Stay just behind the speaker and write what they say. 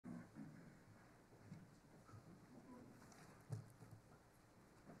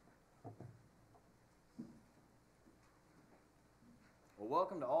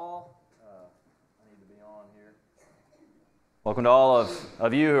welcome to all. I need to be on here. Welcome to all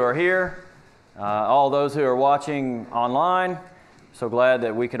of you who are here, all those who are watching online. So glad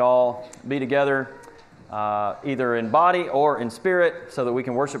that we could all be together, either in body or in spirit, so that we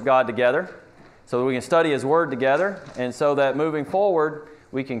can worship God together, so that we can study His Word together, and so that moving forward,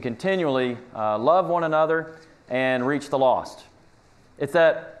 we can continually love one another and reach the lost. It's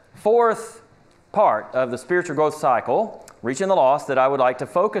that fourth part of the spiritual growth cycle, reaching the lost, that I would like to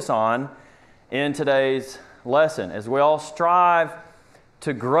focus on in today's lesson as we all strive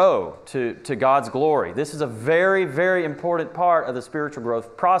to grow to God's glory. This is a very, very important part of the spiritual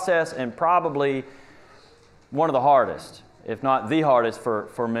growth process, and probably one of the hardest, if not the hardest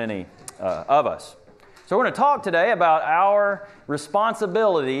for many of us. So we're going to talk today about our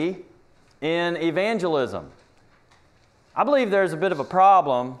responsibility in evangelism. I believe there's a bit of a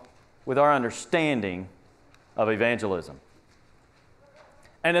problem with our understanding of evangelism.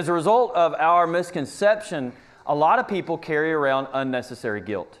 And as a result of our misconception, a lot of people carry around unnecessary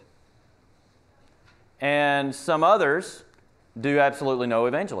guilt. And some others do absolutely no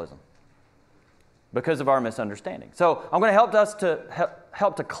evangelism because of our misunderstanding. So I'm going to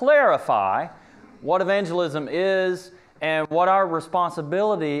help to clarify what evangelism is and what our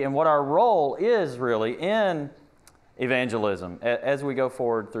responsibility and what our role is really in evangelism as we go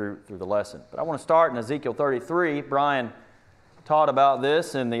forward through the lesson. But I want to start in Ezekiel 33. Brian taught about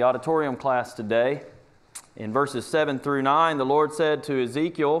this in the auditorium class today. In verses 7 through 9, the Lord said to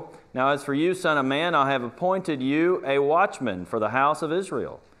Ezekiel, "Now as for you, son of man, I have appointed you a watchman for the house of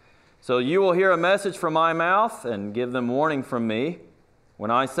Israel. So you will hear a message from my mouth and give them warning from me. When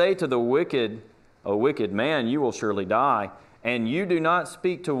I say to the wicked, O wicked man, you will surely die, and you do not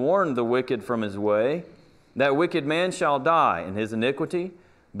speak to warn the wicked from his way, that wicked man shall die in his iniquity,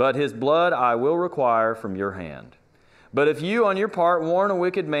 but his blood I will require from your hand. But if you on your part warn a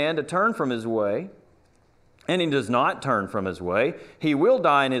wicked man to turn from his way, and he does not turn from his way, he will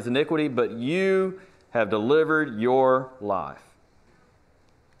die in his iniquity, but you have delivered your life."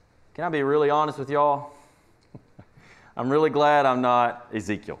 Can I be really honest with y'all? I'm really glad I'm not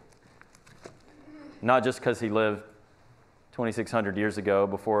Ezekiel. Not just because he lived 2,600 years ago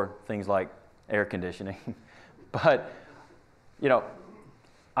before things like air conditioning, but,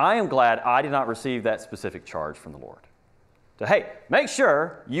 I am glad I did not receive that specific charge from the Lord. So, hey, make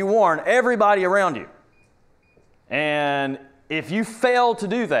sure you warn everybody around you. And if you fail to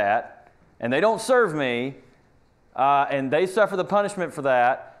do that, and they don't serve me, and they suffer the punishment for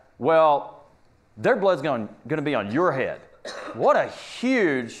that, well, their blood's going to be on your head. What a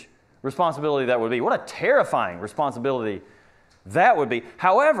huge responsibility that would be. What a terrifying responsibility that would be.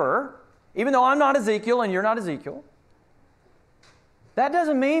 However, even though I'm not Ezekiel and you're not Ezekiel, that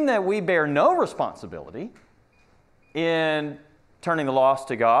doesn't mean that we bear no responsibility in turning the lost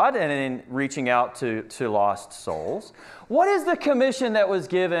to God and in reaching out to lost souls. What is the commission that was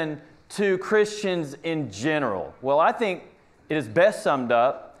given to Christians in general? Well, I think it is best summed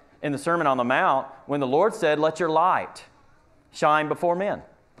up in the Sermon on the Mount when the Lord said, "Let your light shine before men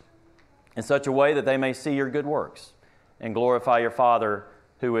in such a way that they may see your good works and glorify your Father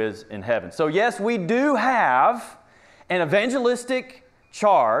who is in heaven." So yes, we do have an evangelistic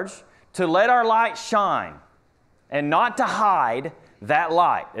charge to let our light shine and not to hide that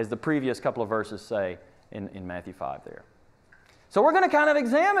light, as the previous couple of verses say in Matthew 5 there. So we're going to kind of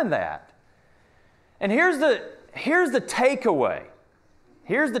examine that. And here's the takeaway.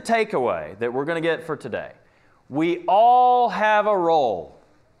 Here's the takeaway that we're going to get for today. We all have a role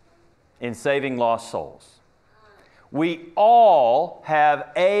in saving lost souls. We all have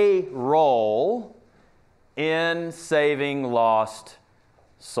a role in saving lost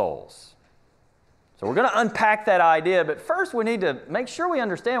souls. So we're going to unpack that idea, but first we need to make sure we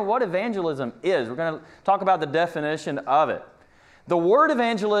understand what evangelism is. We're going to talk about the definition of it. The word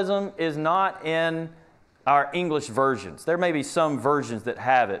evangelism is not in our English versions. There may be some versions that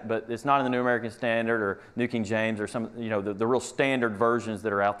have it, but it's not in the New American Standard or New King James or some, the real standard versions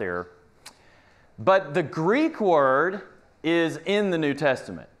that are out there. But the Greek word is in the New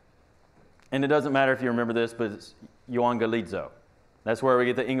Testament. And it doesn't matter if you remember this, but it's euangelizo. That's where we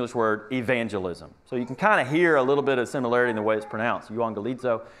get the English word evangelism. So you can kind of hear a little bit of similarity in the way it's pronounced,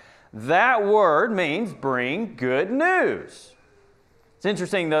 euangelizo. That word means bring good news. It's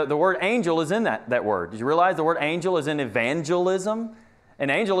interesting, the word angel is in that word. Did you realize the word angel is in evangelism?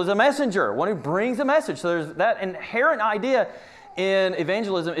 An angel is a messenger, one who brings a message. So there's that inherent idea in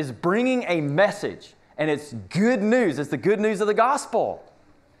evangelism is bringing a message, and it's good news. It's the good news of the gospel.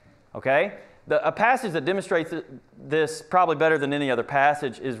 Okay? A passage that demonstrates this probably better than any other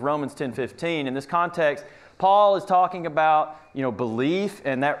passage is Romans 10:15. In this context, Paul is talking about, belief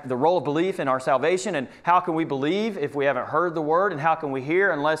and the role of belief in our salvation, and how can we believe if we haven't heard the word, and how can we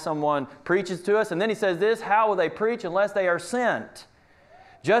hear unless someone preaches to us? And then he says this, how will they preach unless they are sent?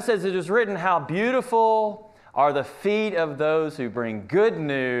 Just as it is written, how beautiful are the feet of those who bring good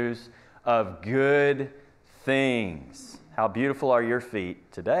news of good things. How beautiful are your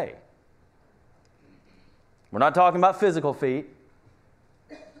feet today? We're not talking about physical feet.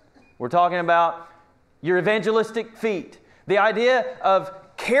 We're talking about your evangelistic feet. The idea of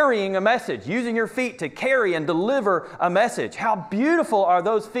carrying a message, using your feet to carry and deliver a message. How beautiful are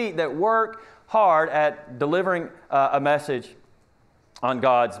those feet that work hard at delivering a message on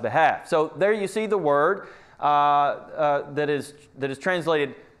God's behalf. So there you see the word that is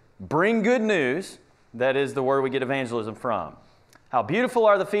translated, bring good news. That is the word we get evangelism from. How beautiful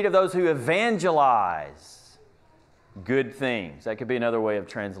are the feet of those who evangelize good things. That could be another way of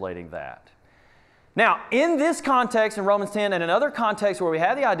translating that. Now, in this context in Romans 10 and in other contexts where we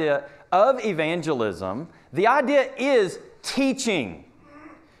have the idea of evangelism, the idea is teaching.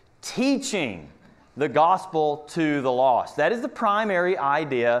 Teaching the gospel to the lost. That is the primary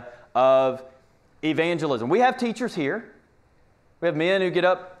idea of evangelism. We have teachers here. We have men who get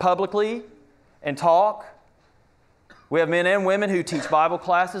up publicly and talk. We have men and women who teach Bible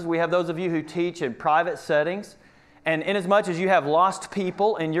classes. We have those of you who teach in private settings. And inasmuch as you have lost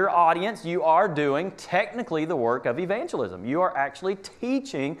people in your audience, you are doing technically the work of evangelism. You are actually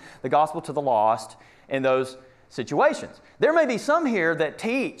teaching the gospel to the lost in those situations. There may be some here that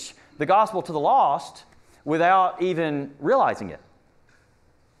teach the gospel to the lost without even realizing it.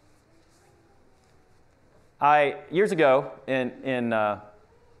 Years ago, I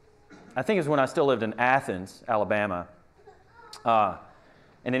think it was when I still lived in Athens, Alabama,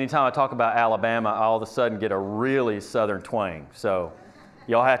 and anytime I talk about Alabama, I all of a sudden get a really southern twang. So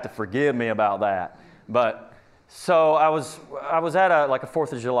y'all have to forgive me about that. But so I was at a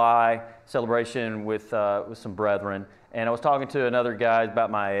 4th of July celebration with some brethren, and I was talking to another guy about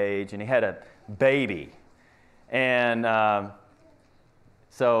my age, and he had a baby, and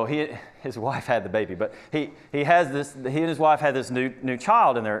so his wife had the baby, but he and his wife had this new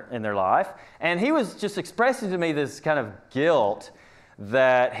child in their life, and he was just expressing to me this kind of guilt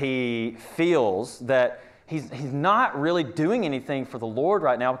that he feels that he's not really doing anything for the Lord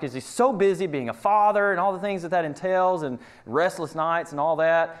right now because he's so busy being a father and all the things that entails and restless nights and all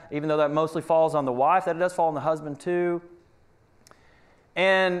that, even though that mostly falls on the wife, that it does fall on the husband too.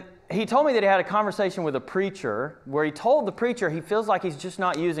 And he told me that he had a conversation with a preacher where he told the preacher he feels like he's just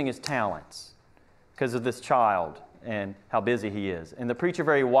not using his talents because of this child and how busy he is. And the preacher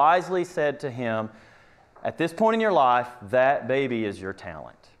very wisely said to him, at this point in your life, that baby is your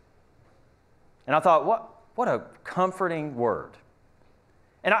talent. And I thought, what a comforting word.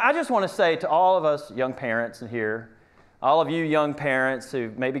 And I just want to say to all of us young parents in here, all of you young parents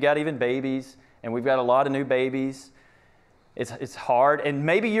who maybe got even babies, and we've got a lot of new babies, it's hard. And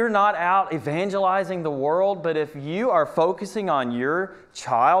maybe you're not out evangelizing the world, but if you are focusing on your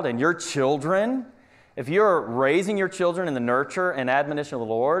child and your children, if you're raising your children in the nurture and admonition of the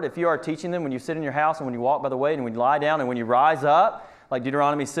Lord, if you are teaching them when you sit in your house and when you walk by the way and when you lie down and when you rise up, like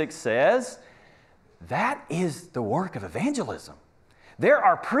Deuteronomy 6 says, that is the work of evangelism. There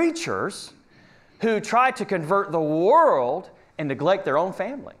are preachers who try to convert the world and neglect their own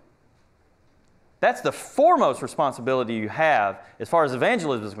family. That's the foremost responsibility you have as far as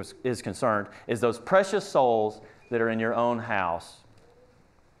evangelism is concerned, is those precious souls that are in your own house.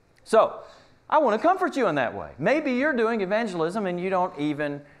 So, I want to comfort you in that way. Maybe you're doing evangelism and you don't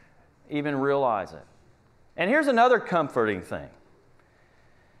even realize it. And here's another comforting thing.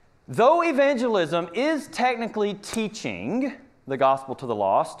 Though evangelism is technically teaching the gospel to the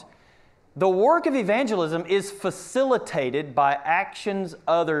lost, the work of evangelism is facilitated by actions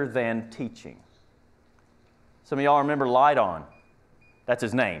other than teaching. Some of y'all remember Lydon. That's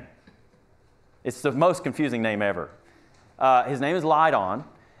his name. It's the most confusing name ever. His name is Lydon.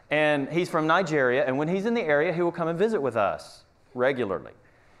 And he's from Nigeria, and when he's in the area, he will come and visit with us regularly.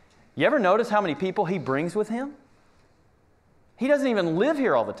 You ever notice how many people he brings with him? He doesn't even live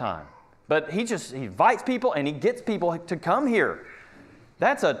here all the time, but he invites people and he gets people to come here.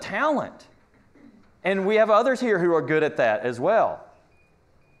 That's a talent. And we have others here who are good at that as well.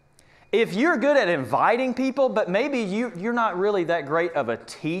 If you're good at inviting people, but maybe you're not really that great of a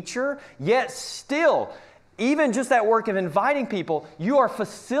teacher, yet still, even just that work of inviting people, you are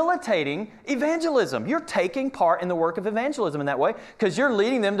facilitating evangelism. You're taking part in the work of evangelism in that way because you're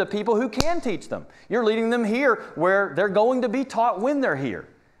leading them to people who can teach them. You're leading them here where they're going to be taught when they're here.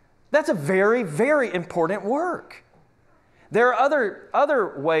 That's a very, very important work. There are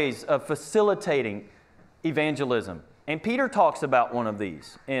other ways of facilitating evangelism. And Peter talks about one of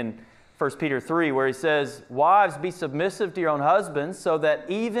these in 1 Peter 3, where he says, "Wives, be submissive to your own husbands, so that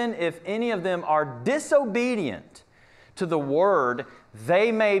even if any of them are disobedient to the word,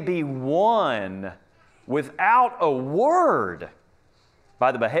 they may be won without a word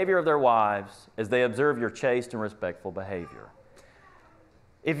by the behavior of their wives, as they observe your chaste and respectful behavior."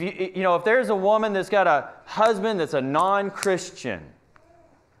 If there's a woman that's got a husband that's a non-Christian,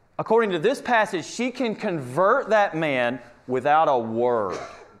 according to this passage, she can convert that man without a word.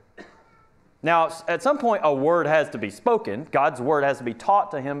 Now, at some point, a word has to be spoken. God's word has to be taught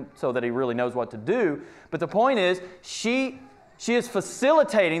to him so that he really knows what to do. But the point is, she is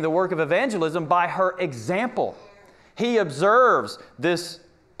facilitating the work of evangelism by her example. He observes this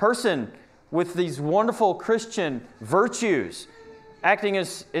person with these wonderful Christian virtues, acting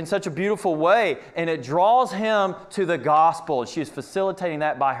in such a beautiful way, and it draws him to the gospel. She is facilitating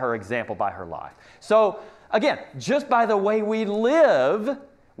that by her example, by her life. So, again, just by the way we live,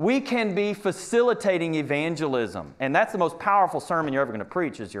 we can be facilitating evangelism. And that's the most powerful sermon you're ever going to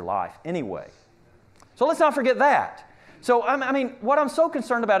preach, is your life anyway. So let's not forget that. So, what I'm so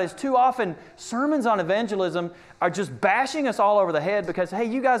concerned about is too often sermons on evangelism are just bashing us all over the head because, hey,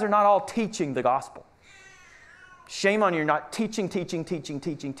 you guys are not all teaching the gospel. Shame on you, you're not teaching.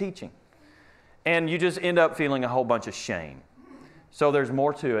 And you just end up feeling a whole bunch of shame. So there's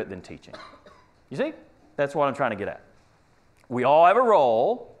more to it than teaching. You see? That's what I'm trying to get at. We all have a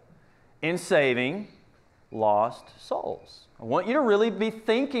role in saving lost souls. I want you to really be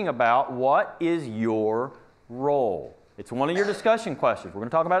thinking about what is your role. It's one of your discussion questions. We're going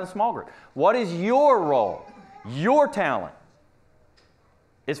to talk about it in small group. What is your role, your talent,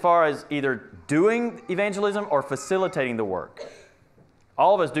 as far as either doing evangelism or facilitating the work?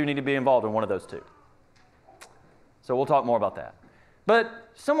 All of us do need to be involved in one of those two. So we'll talk more about that. But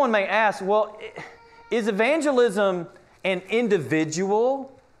someone may ask, well, is evangelism an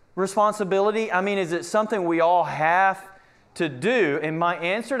individual responsibility? Is it something we all have to do? And my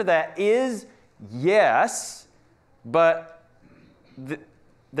answer to that is yes, but the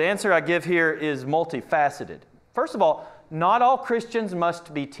answer I give here is multifaceted. First of all, not all Christians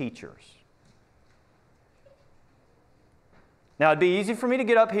must be teachers. Now, it'd be easy for me to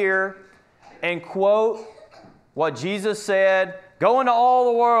get up here and quote what Jesus said, "Go into all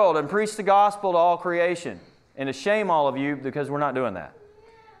the world and preach the gospel to all creation," and to shame all of you because we're not doing that.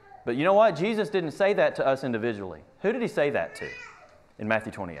 But you know what? Jesus didn't say that to us individually. Who did he say that to in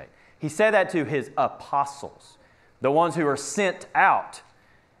Matthew 28? He said that to his apostles, the ones who were sent out.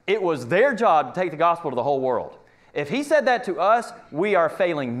 It was their job to take the gospel to the whole world. If he said that to us, we are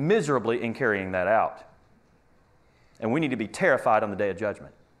failing miserably in carrying that out. And we need to be terrified on the day of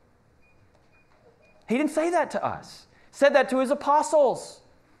judgment. He didn't say that to us. He said that to his apostles.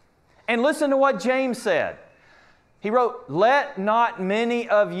 And listen to what James said. He wrote, "Let not many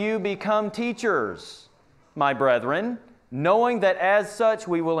of you become teachers, my brethren, knowing that as such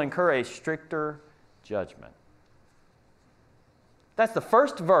we will incur a stricter judgment." That's the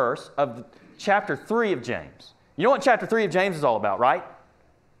first verse of chapter 3 of James. You know what chapter 3 of James is all about, right?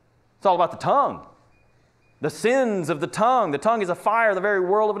 It's all about the tongue. The sins of the tongue. The tongue is a fire, the very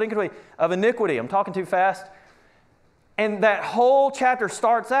world of iniquity. I'm talking too fast. And that whole chapter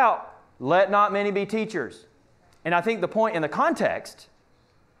starts out, "Let not many be teachers." And I think the point in the context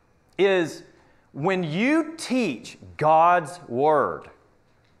is when you teach God's Word,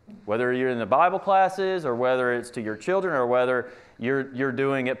 whether you're in the Bible classes or whether it's to your children or whether you're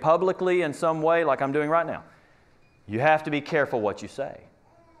doing it publicly in some way like I'm doing right now, you have to be careful what you say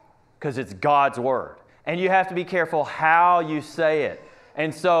because it's God's Word. And you have to be careful how you say it.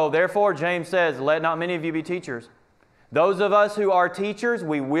 And so, therefore, James says, "Let not many of you be teachers." Those of us who are teachers,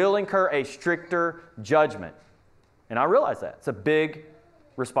 we will incur a stricter judgment. And I realize that. It's a big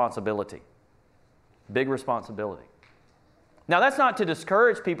responsibility. Big responsibility. Now, that's not to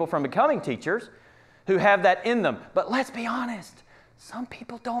discourage people from becoming teachers who have that in them. But let's be honest. Some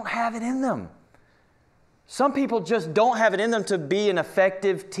people don't have it in them. Some people just don't have it in them to be an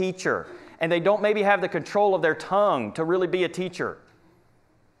effective teacher. And they don't maybe have the control of their tongue to really be a teacher.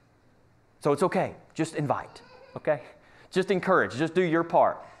 So it's okay. Just invite. Okay? Just encourage. Just do your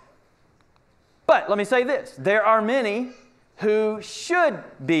part. But let me say this. There are many who should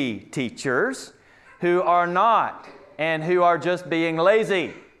be teachers who are not and who are just being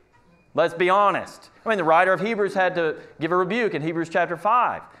lazy. Let's be honest. The writer of Hebrews had to give a rebuke in Hebrews chapter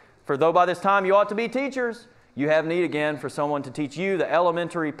 5. "For though by this time you ought to be teachers, You have need again for someone to teach you the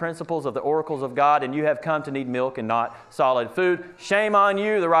elementary principles of the oracles of God, and you have come to need milk and not solid food. Shame on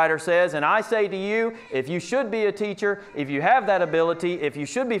you, the writer says. And I say to you, if you should be a teacher, if you have that ability, if you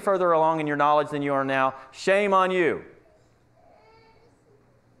should be further along in your knowledge than you are now, shame on you.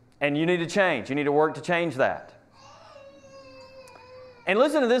 And you need to change. You need to work to change that. And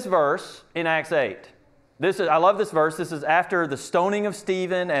listen to this verse in Acts 8. I love this verse. This is after the stoning of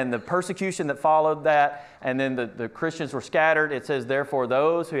Stephen and the persecution that followed that, and then the Christians were scattered. It says, therefore,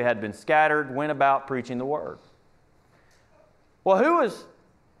 those who had been scattered went about preaching the word. Well, who was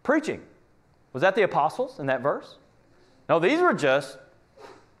preaching? Was that the apostles in that verse? No, these were just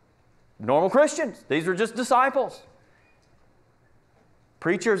normal Christians. These were just disciples.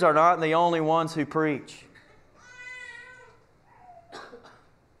 Preachers are not the only ones who preach.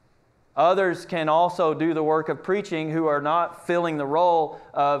 Others can also do the work of preaching who are not filling the role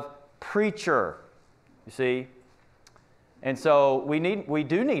of preacher, you see. And so we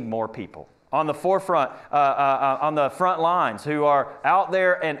do need more people on the forefront, on the front lines who are out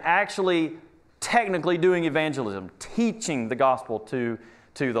there and actually technically doing evangelism, teaching the gospel to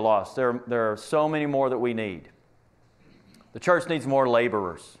the lost. There are so many more that we need. The church needs more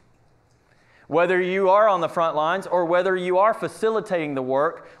laborers. Whether you are on the front lines or whether you are facilitating the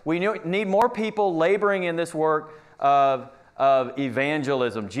work, we need more people laboring in this work of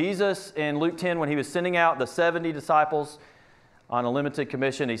evangelism. Jesus, in Luke 10, when he was sending out the 70 disciples on a limited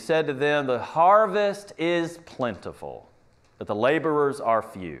commission, he said to them, the harvest is plentiful, but the laborers are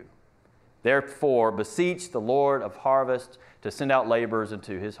few. Therefore, beseech the Lord of harvest to send out laborers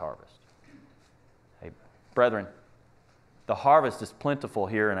into his harvest. Hey, brethren, the harvest is plentiful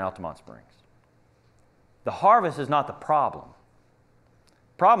here in Altamont Springs. The harvest is not the problem.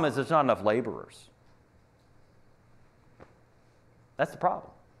 The problem is there's not enough laborers. That's the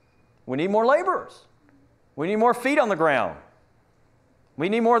problem. We need more laborers. We need more feet on the ground. We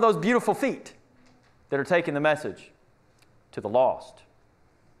need more of those beautiful feet that are taking the message to the lost.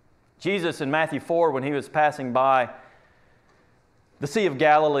 Jesus in Matthew 4, when he was passing by the Sea of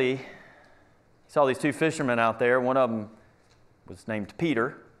Galilee, he saw these two fishermen out there. One of them was named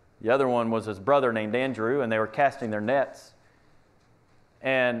Peter. The other one was his brother named Andrew, and they were casting their nets.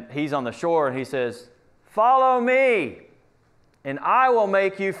 And he's on the shore, and he says, follow me, and I will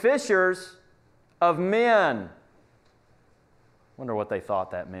make you fishers of men. Wonder what they thought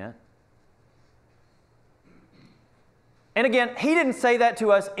that meant. And again, he didn't say that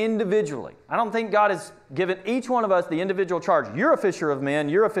to us individually. I don't think God has given each one of us the individual charge. You're a fisher of men,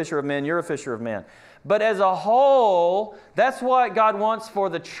 you're a fisher of men, you're a fisher of men. But as a whole, that's what God wants for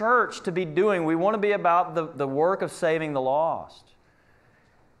the church to be doing. We want to be about the work of saving the lost.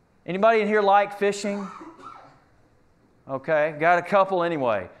 Anybody in here like fishing? Okay, got a couple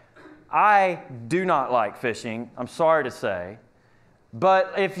anyway. I do not like fishing, I'm sorry to say.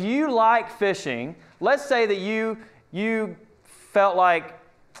 But if you like fishing, let's say that you felt like,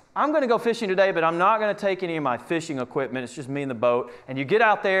 I'm going to go fishing today, but I'm not going to take any of my fishing equipment. It's just me and the boat. And you get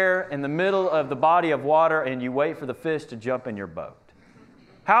out there in the middle of the body of water and you wait for the fish to jump in your boat.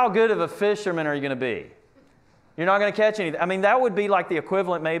 How good of a fisherman are you going to be? You're not going to catch anything. I mean, that would be like the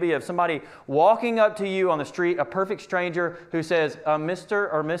equivalent maybe of somebody walking up to you on the street, a perfect stranger who says,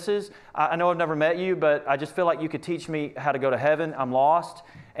 Mr. or Mrs., I know I've never met you, but I just feel like you could teach me how to go to heaven. I'm lost.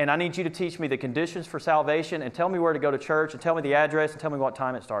 And I need you to teach me the conditions for salvation and tell me where to go to church and tell me the address and tell me what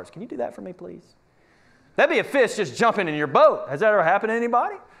time it starts. Can you do that for me, please? That'd be a fish just jumping in your boat. Has that ever happened to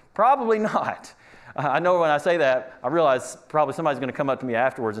anybody? Probably not. I know when I say that, I realize probably somebody's going to come up to me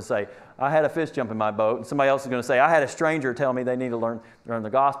afterwards and say, I had a fish jump in my boat. And somebody else is going to say, I had a stranger tell me they need to learn the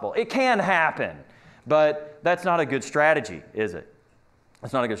gospel. It can happen, but that's not a good strategy, is it?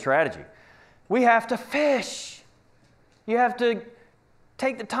 That's not a good strategy. We have to fish. You have to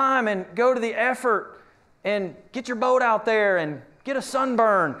take the time and go to the effort and get your boat out there and get a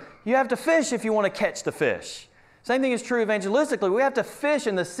sunburn. You have to fish if you want to catch the fish. Same thing is true evangelistically. We have to fish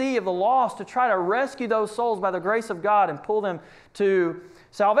in the sea of the lost to try to rescue those souls by the grace of God and pull them to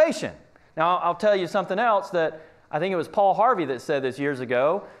salvation. Now, I'll tell you something else that I think it was Paul Harvey that said this years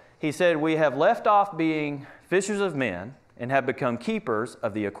ago. He said, we have left off being fishers of men and have become keepers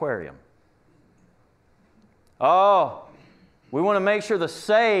of the aquarium. Oh, we want to make sure the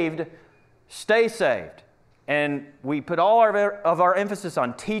saved stay saved. And we put all of our emphasis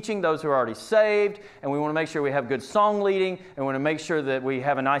on teaching those who are already saved, and we want to make sure we have good song leading, and we want to make sure that we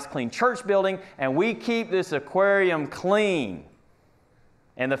have a nice clean church building, and we keep this aquarium clean.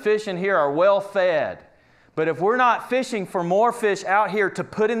 And the fish in here are well fed. But if we're not fishing for more fish out here to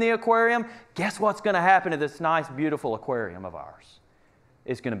put in the aquarium, guess what's going to happen to this nice, beautiful aquarium of ours?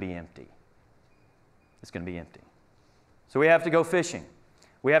 It's going to be empty. it's going to be empty. So we have to go fishing.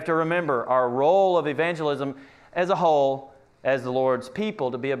 We have to remember our role of evangelism as a whole, as the Lord's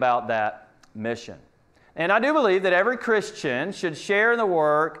people, to be about that mission. And I do believe that every Christian should share in the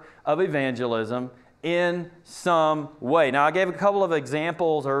work of evangelism in some way. Now, I gave a couple of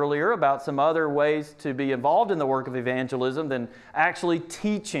examples earlier about some other ways to be involved in the work of evangelism than actually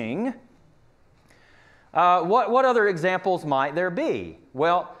teaching. What other examples might there be?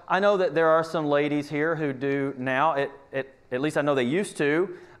 Well, I know that there are some ladies here who do now, at least I know they used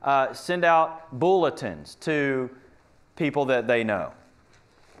to, send out bulletins to people that they know.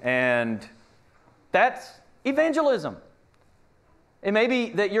 And that's evangelism. It may be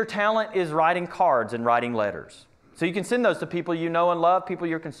that your talent is writing cards and writing letters. So you can send those to people you know and love, people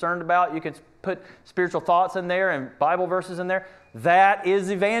you're concerned about. You can put spiritual thoughts in there and Bible verses in there. That is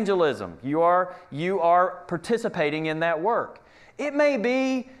evangelism. You are participating in that work. It may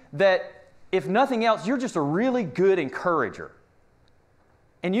be that, if nothing else, you're just a really good encourager.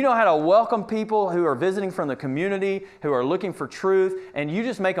 And you know how to welcome people who are visiting from the community, who are looking for truth, and you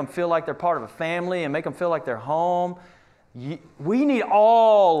just make them feel like they're part of a family and make them feel like they're home. We need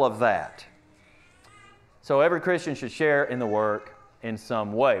all of that. So every Christian should share in the work in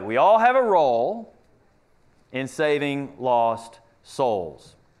some way. We all have a role in saving lost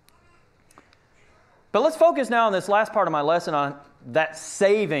souls. But let's focus now on this last part of my lesson on that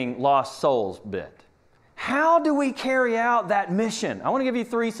saving lost souls bit. How do we carry out that mission? I want to give you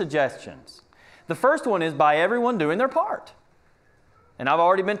 3 suggestions. The first one is by everyone doing their part. And I've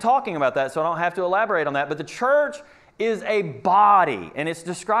already been talking about that, so I don't have to elaborate on that. But the church is a body, and it's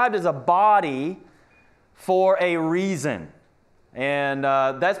described as a body for a reason. And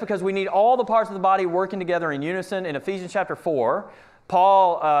that's because we need all the parts of the body working together in unison. In Ephesians chapter 4,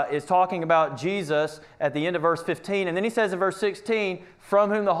 Paul is talking about Jesus at the end of verse 15. And then he says in verse 16,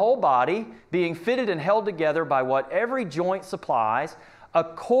 from whom the whole body, being fitted and held together by what every joint supplies,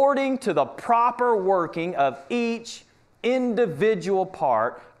 according to the proper working of each individual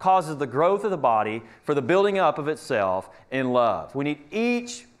part, causes the growth of the body for the building up of itself in love. We need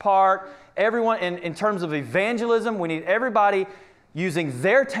each part, everyone, in terms of evangelism, we need everybody using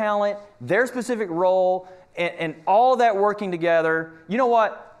their talent, their specific role, and all of that working together. You know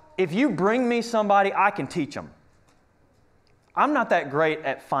what? If you bring me somebody, I can teach them. I'm not that great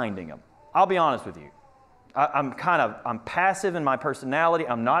at finding them. I'll be honest with you. I'm passive in my personality.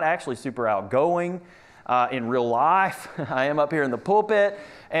 I'm not actually super outgoing in real life. I am up here in the pulpit,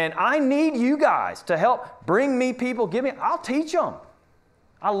 and I need you guys to help bring me people. I'll teach them.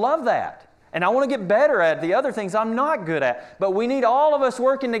 I love that. And I want to get better at the other things I'm not good at. But we need all of us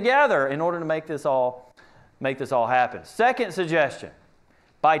working together in order to make this all happen. Second suggestion,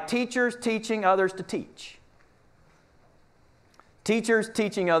 by teachers teaching others to teach. Teachers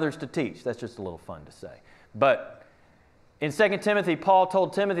teaching others to teach. That's just a little fun to say. But in 2 Timothy, Paul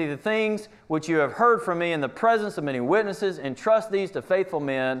told Timothy, the things which you have heard from me in the presence of many witnesses, entrust these to faithful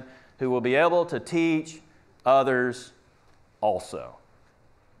men who will be able to teach others also.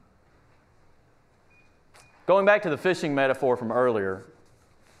 Going back to the fishing metaphor from earlier,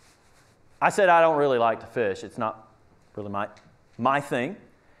 I said I don't really like to fish. It's not really my thing.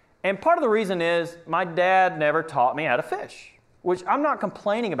 And part of the reason is my dad never taught me how to fish, which I'm not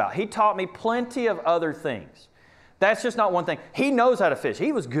complaining about. He taught me plenty of other things. That's just not one thing. He knows how to fish.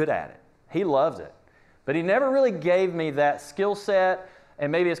 He was good at it. He loves it. But he never really gave me that skill set,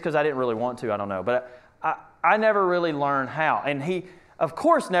 and maybe it's because I didn't really want to, I don't know. But I never really learned how. And he, of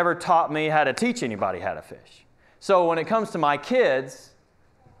course, never taught me how to teach anybody how to fish. So when it comes to my kids,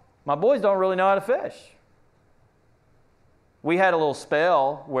 my boys don't really know how to fish. We had a little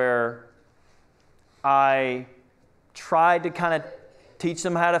spell where I tried to kind of teach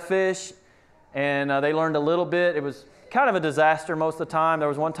them how to fish, and they learned a little bit. It was kind of a disaster most of the time. There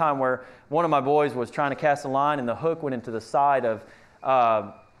was one time where one of my boys was trying to cast a line, and the hook went into the side of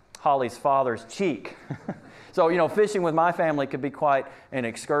Holly's father's cheek. So, fishing with my family could be quite an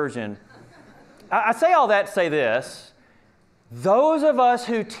excursion. I say all that to say this. Those of us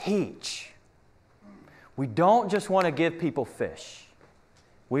who teach, we don't just want to give people fish.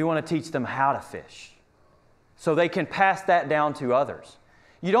 We want to teach them how to fish so they can pass that down to others.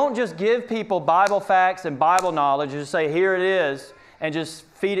 You don't just give people Bible facts and Bible knowledge and just say, here it is, and just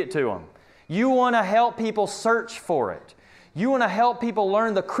feed it to them. You want to help people search for it. You want to help people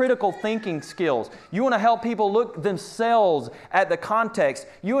learn the critical thinking skills. You want to help people look themselves at the context.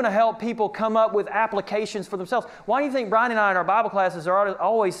 You want to help people come up with applications for themselves. Why do you think Brian and I in our Bible classes are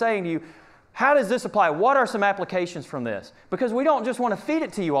always saying to you, how does this apply? What are some applications from this? Because we don't just want to feed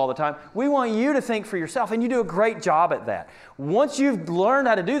it to you all the time. We want you to think for yourself, and you do a great job at that. Once you've learned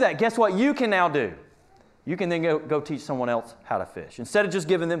how to do that, guess what you can now do? you can then go teach someone else how to fish. Instead of just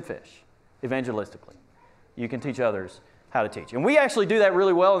giving them fish, evangelistically, you can teach others how to teach. And we actually do that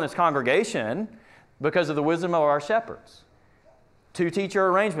really well in this congregation because of the wisdom of our shepherds. Two-teacher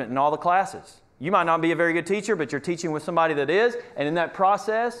arrangement in all the classes. You might not be a very good teacher, but you're teaching with somebody that is, and in that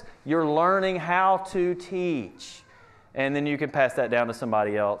process, you're learning how to teach. And then you can pass that down to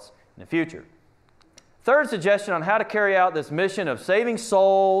somebody else in the future. Third suggestion on how to carry out this mission of saving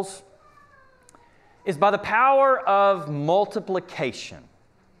souls is by the power of multiplication.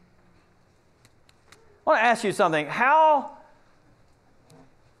 I want to ask you something. How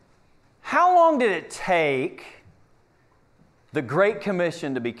long did it take the Great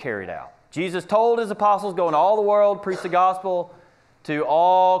Commission to be carried out? Jesus told His apostles, go into all the world, preach the gospel to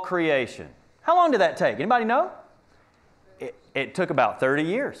all creation. How long did that take? Anybody know? It took about 30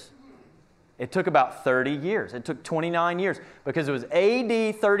 years. It took about 30 years. It took 29 years because it was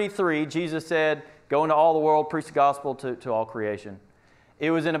AD 33, Jesus said, go into all the world, preach the gospel to all creation.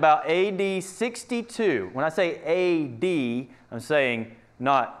 It was in about AD 62. When I say AD, I'm saying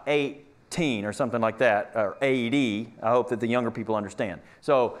not 18 or something like that, or AD. I hope that the younger people understand.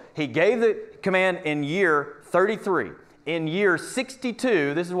 So He gave the command in year 33. In year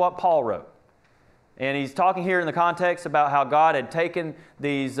 62, this is what Paul wrote. And he's talking here in the context about how God had taken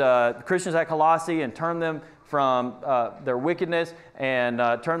these Christians at Colossae and turned them from their wickedness and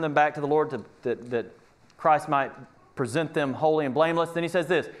turned them back to the Lord that Christ might present them holy and blameless. Then he says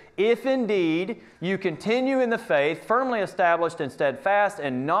this, if indeed you continue in the faith, firmly established and steadfast,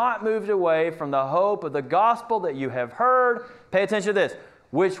 and not moved away from the hope of the gospel that you have heard, pay attention to this,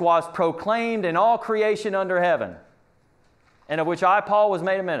 which was proclaimed in all creation under heaven, and of which I, Paul, was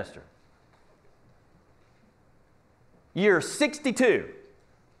made a minister. Year 62.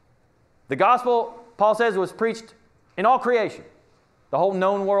 The gospel, Paul says, was preached in all creation, the whole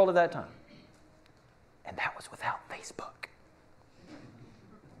known world at that time. And that was without Facebook,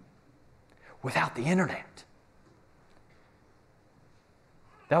 without the internet.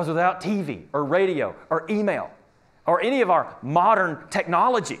 That was without TV or radio or email or any of our modern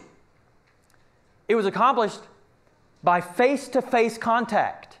technology. It was accomplished by face-to-face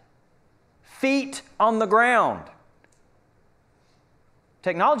contact, feet on the ground.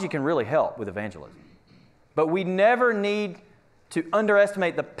 Technology can really help with evangelism, but we never need to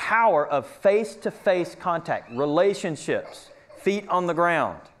underestimate the power of face-to-face contact, relationships, feet on the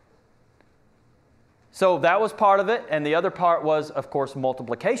ground. So that was part of it, and the other part was, of course,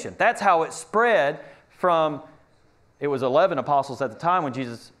 multiplication. That's how it spread from, it was 11 apostles at the time when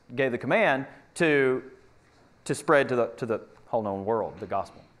Jesus gave the command to spread to the whole known world, the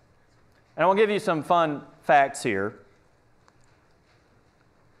gospel. And I want to give you some fun facts here.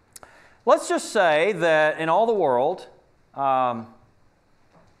 Let's just say that in all the world,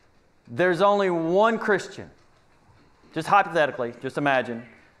 there's only one Christian. Just hypothetically, just imagine.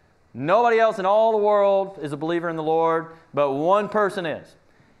 Nobody else in all the world is a believer in the Lord, but one person is.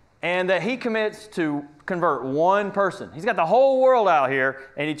 And that he commits to convert one person. He's got the whole world out here,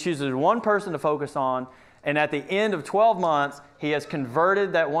 and he chooses one person to focus on. And at the end of 12 months, he has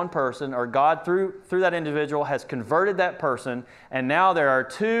converted that one person, or God through that individual has converted that person. And now there are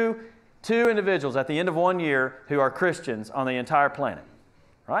two individuals at the end of 1 year who are Christians on the entire planet.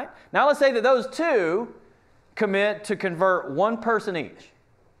 Right? Now let's say that those two commit to convert one person each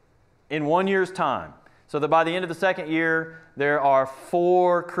in 1 year's time. So that by the end of the second year, there are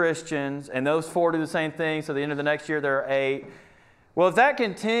 4 Christians, and those 4 do the same thing. So at the end of the next year, there are 8. Well, if that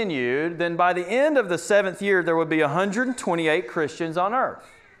continued, then by the end of the 7th year, there would be 128 Christians on earth.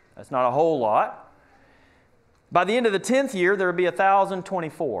 That's not a whole lot. By the end of the 10th year, there would be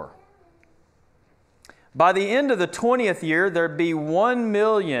 1,024. By the end of the 20th year, there'd be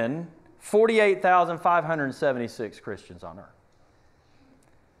 1,048,576 Christians on earth.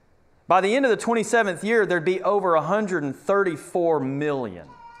 By the end of the 27th year, there'd be over 134 million.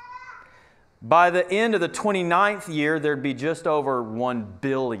 By the end of the 29th year, there'd be just over 1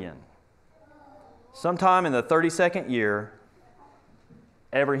 billion. Sometime in the 32nd year,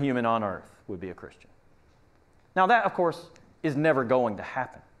 every human on earth would be a Christian. Now that, of course, is never going to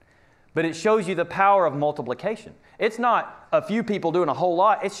happen. But it shows you the power of multiplication. It's not a few people doing a whole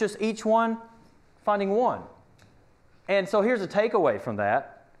lot. It's just each one finding one. And so here's a takeaway from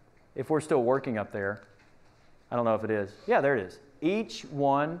that. If we're still working up there. I don't know if it is. Yeah, there it is. Each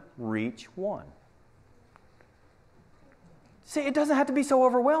one reach one. See, it doesn't have to be so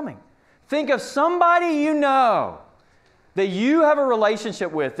overwhelming. Think of somebody you know that you have a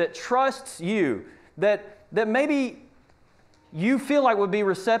relationship with, that trusts you, that maybe you feel like would be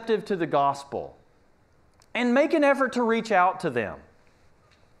receptive to the gospel, and make an effort to reach out to them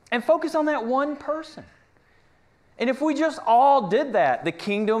and focus on that one person. And if we just all did that, the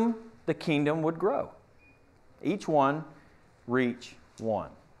kingdom would grow. Each one reach one.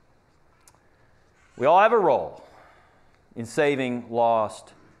 We all have a role in saving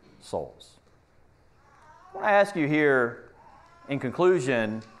lost souls. I want to ask you here, in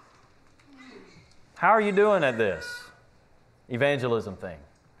conclusion, how are you doing at this evangelism thing?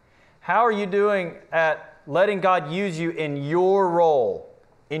 How are you doing at letting God use you in your role,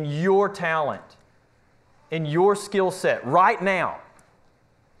 in your talent, in your skill set right now?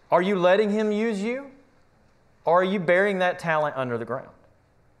 Are you letting Him use you? Or are you burying that talent under the ground?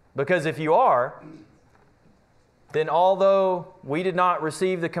 Because if you are, then although we did not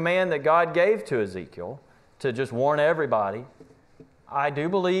receive the command that God gave to Ezekiel to just warn everybody, I do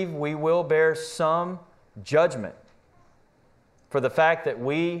believe we will bear some judgment for the fact that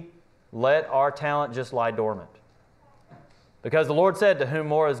we let our talent just lie dormant. Because the Lord said, to whom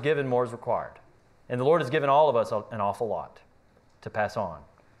more is given, more is required. And the Lord has given all of us an awful lot to pass on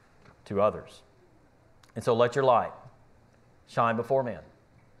to others. And so let your light shine before men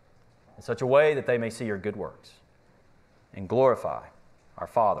in such a way that they may see your good works and glorify our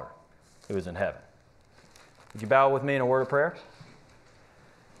Father who is in heaven. Would you bow with me in a word of prayer?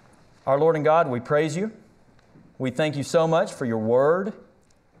 Our Lord and God, we praise you. We thank you so much for your word.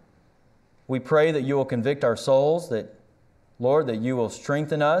 We pray that you will convict our souls, that, Lord, that you will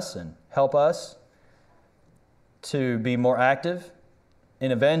strengthen us and help us to be more active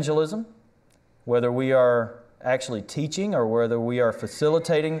in evangelism, whether we are actually teaching or whether we are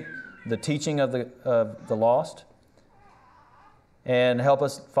facilitating the teaching of the lost. And help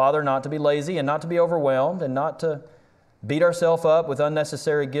us, Father, not to be lazy and not to be overwhelmed and not to beat ourselves up with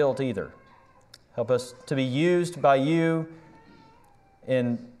unnecessary guilt either. Help us to be used by you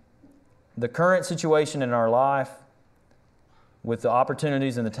in the current situation in our life with the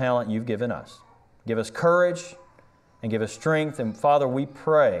opportunities and the talent you've given us. Give us courage and give us strength. And Father, we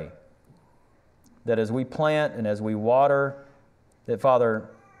pray that as we plant and as we water, that, Father,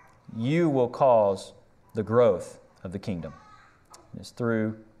 you will cause the growth of the kingdom. It's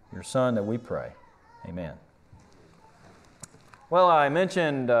through your Son that we pray. Amen. Well, I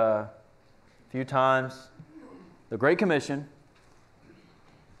mentioned a few times the Great Commission.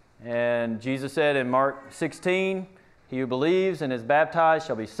 And Jesus said in Mark 16, he who believes and is baptized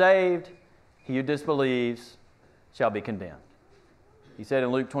shall be saved. He who disbelieves shall be condemned. He said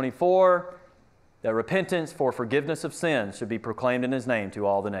in Luke 24 that repentance for forgiveness of sins should be proclaimed in his name to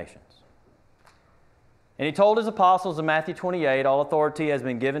all the nations. And he told his apostles in Matthew 28, all authority has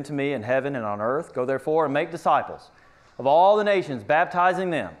been given to me in heaven and on earth. Go therefore and make disciples of all the nations, baptizing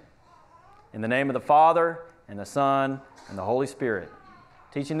them in the name of the Father and the Son and the Holy Spirit,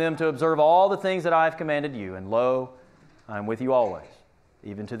 teaching them to observe all the things that I have commanded you. And lo, I am with you always,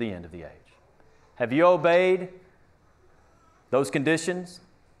 even to the end of the age. Have you obeyed those conditions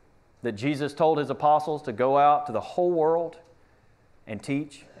that Jesus told his apostles to go out to the whole world and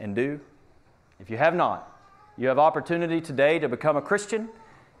teach and do? If you have not, you have opportunity today to become a Christian.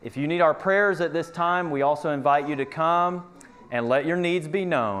 If you need our prayers at this time, we also invite you to come and let your needs be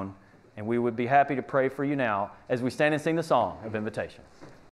known, and we would be happy to pray for you now as we stand and sing the song of invitation.